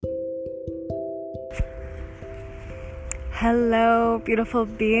Hello, beautiful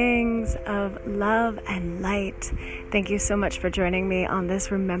beings of love and light. Thank you so much for joining me on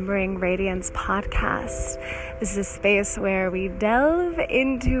this Remembering Radiance podcast. This is a space where we delve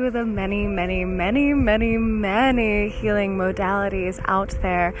into the many healing modalities out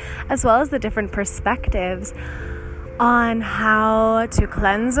there, as well as the different perspectives on how to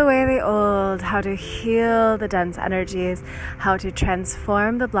cleanse away the old, how to heal the dense energies, how to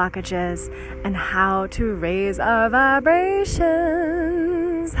transform the blockages, and how to raise our vibrations,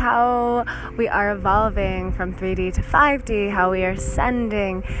 how we are evolving from 3D to 5D, how we are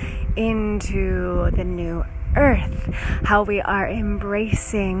ascending into the new earth, how we are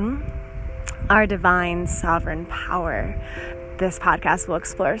embracing our divine sovereign power. This podcast will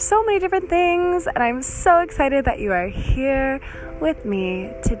explore so many different things, and I'm so excited that you are here with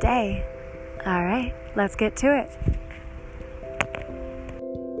me today. All right, let's get to it.